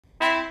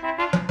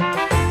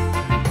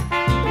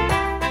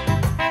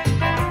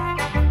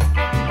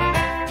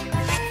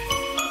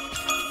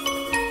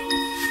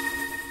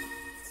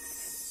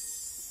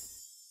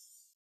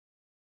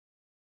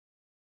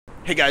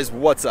Hey guys,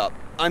 what's up?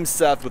 I'm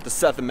Seth with the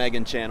Seth and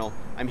Meghan channel.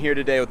 I'm here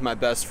today with my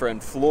best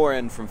friend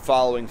Florin from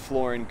Following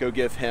Florin. Go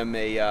give him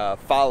a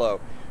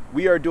follow.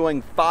 We are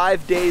doing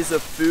 5 days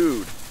of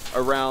food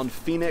around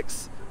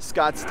Phoenix,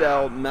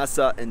 Scottsdale,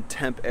 Mesa, and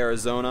Tempe,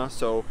 Arizona.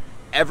 So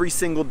every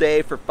single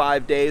day for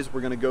 5 days,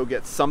 we're gonna go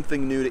get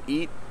something new to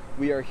eat.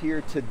 We are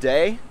here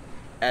today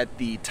at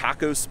the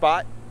taco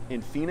spot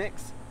in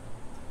Phoenix.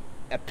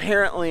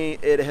 Apparently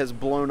it has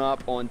blown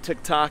up on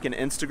TikTok and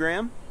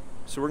Instagram.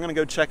 So we're gonna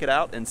go check it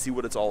out and see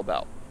what it's all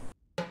about.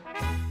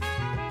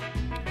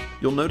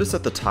 You'll notice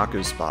at the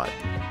taco spot,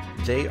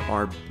 they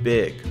are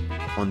big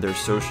on their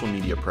social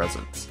media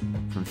presence.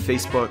 From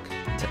Facebook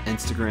to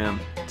Instagram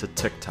to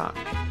TikTok,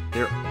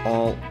 they're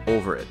all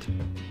over it.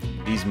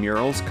 These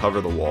murals cover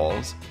the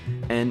walls,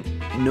 and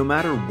no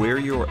matter where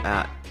you're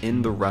at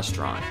in the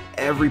restaurant,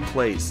 every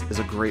place is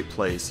a great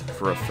place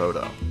for a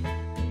photo.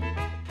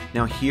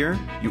 Now here,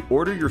 you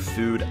order your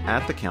food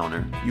at the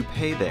counter, you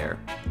pay there,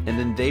 and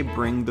then they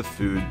bring the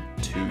food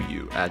to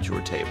you at your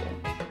table.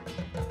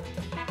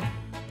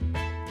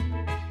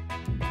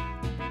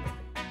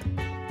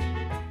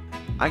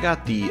 I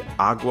got the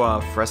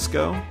agua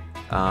fresco.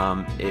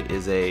 It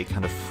is a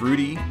kind of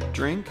fruity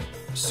drink,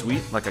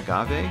 sweet like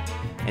agave,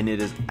 and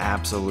it is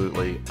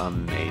absolutely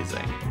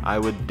amazing. I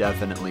would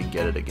definitely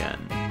get it again.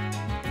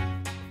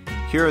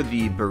 Here are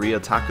the birria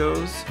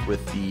tacos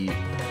with the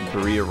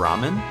birria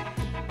ramen.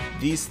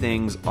 These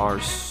things are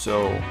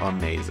so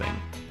amazing.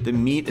 The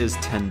meat is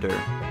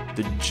tender.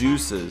 The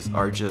juices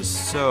are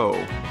just so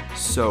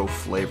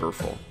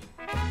flavorful.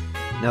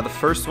 Now the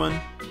first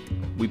one,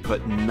 we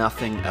put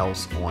nothing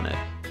else on it.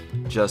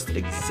 Just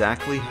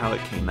exactly how it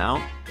came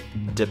out,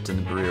 dipped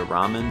in the birria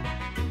ramen.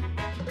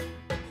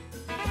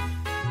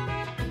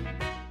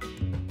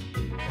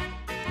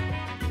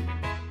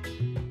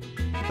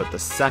 But the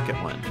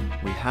second one,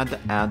 we had to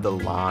add the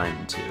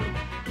lime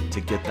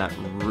to get that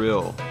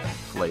real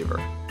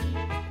flavor.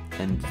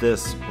 And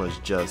this was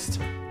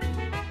just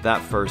that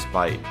first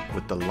bite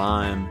with the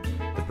lime,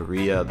 the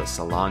birria, the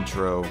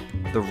cilantro.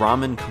 The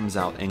ramen comes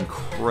out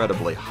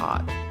incredibly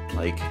hot,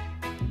 like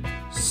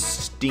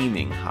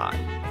steaming hot.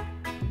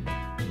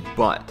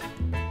 But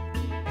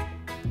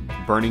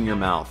burning your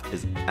mouth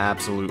is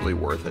absolutely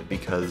worth it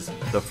because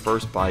the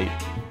first bite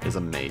is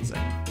amazing.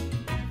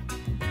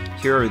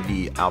 Here are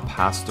the al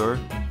pastor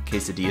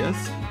quesadillas.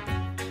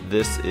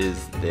 This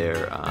is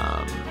their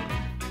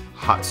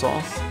hot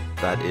sauce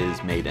that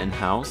is made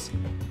in-house,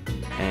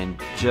 and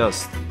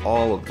just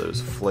all of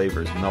those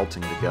flavors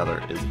melting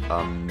together is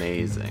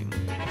amazing.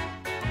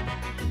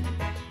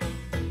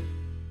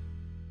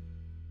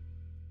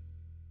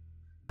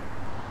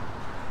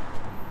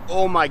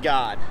 Oh my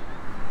God,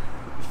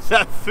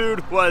 that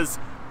food was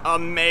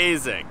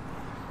amazing.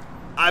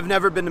 I've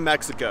never been to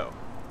Mexico,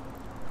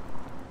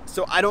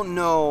 so I don't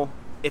know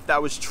if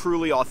that was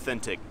truly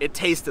authentic. It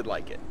tasted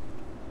like it.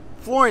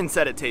 Florin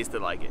said it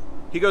tasted like it.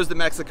 He goes to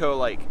Mexico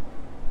like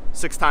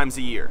 6 times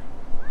a year.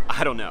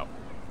 I don't know,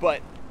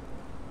 but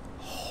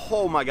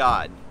oh my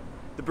God,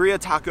 the birria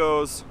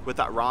tacos with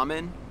that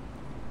ramen.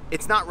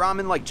 It's not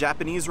ramen like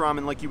Japanese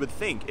ramen like you would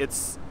think.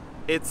 It's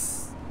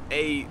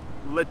a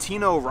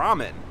Latino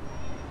ramen.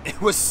 It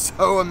was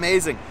so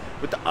amazing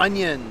with the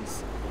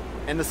onions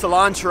and the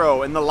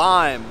cilantro and the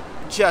lime.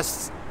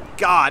 Just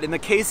God, and the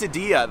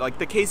quesadilla. Like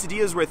the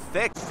quesadillas were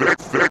thick.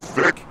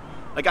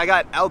 Like I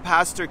got al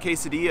pastor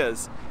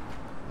quesadillas,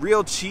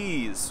 real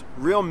cheese,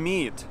 real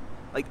meat.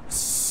 Like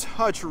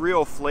such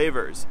real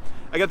flavors.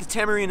 I got the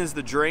tamarind as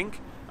the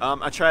drink.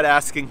 I tried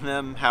asking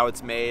them how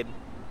it's made.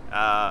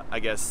 I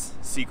guess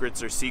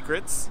secrets are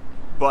secrets,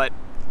 but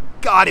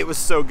God, it was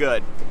so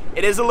good.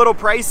 It is a little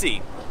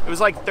pricey. It was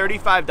like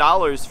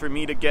 $35 for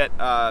me to get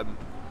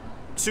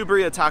 2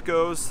 birria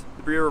tacos,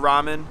 the birria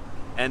ramen,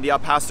 and the al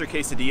pastor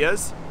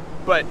quesadillas.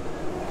 But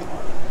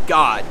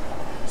God,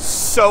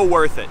 so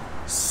worth it.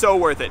 So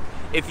worth it.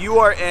 If you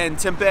are in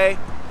Tempe,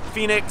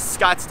 Phoenix,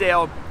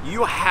 Scottsdale,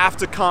 you have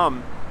to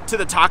come to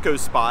the taco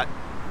spot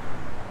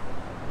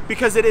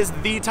because it is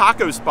the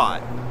taco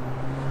spot.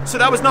 So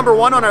that was number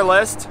 1 on our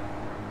list.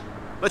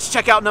 Let's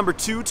check out number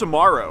 2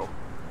 tomorrow.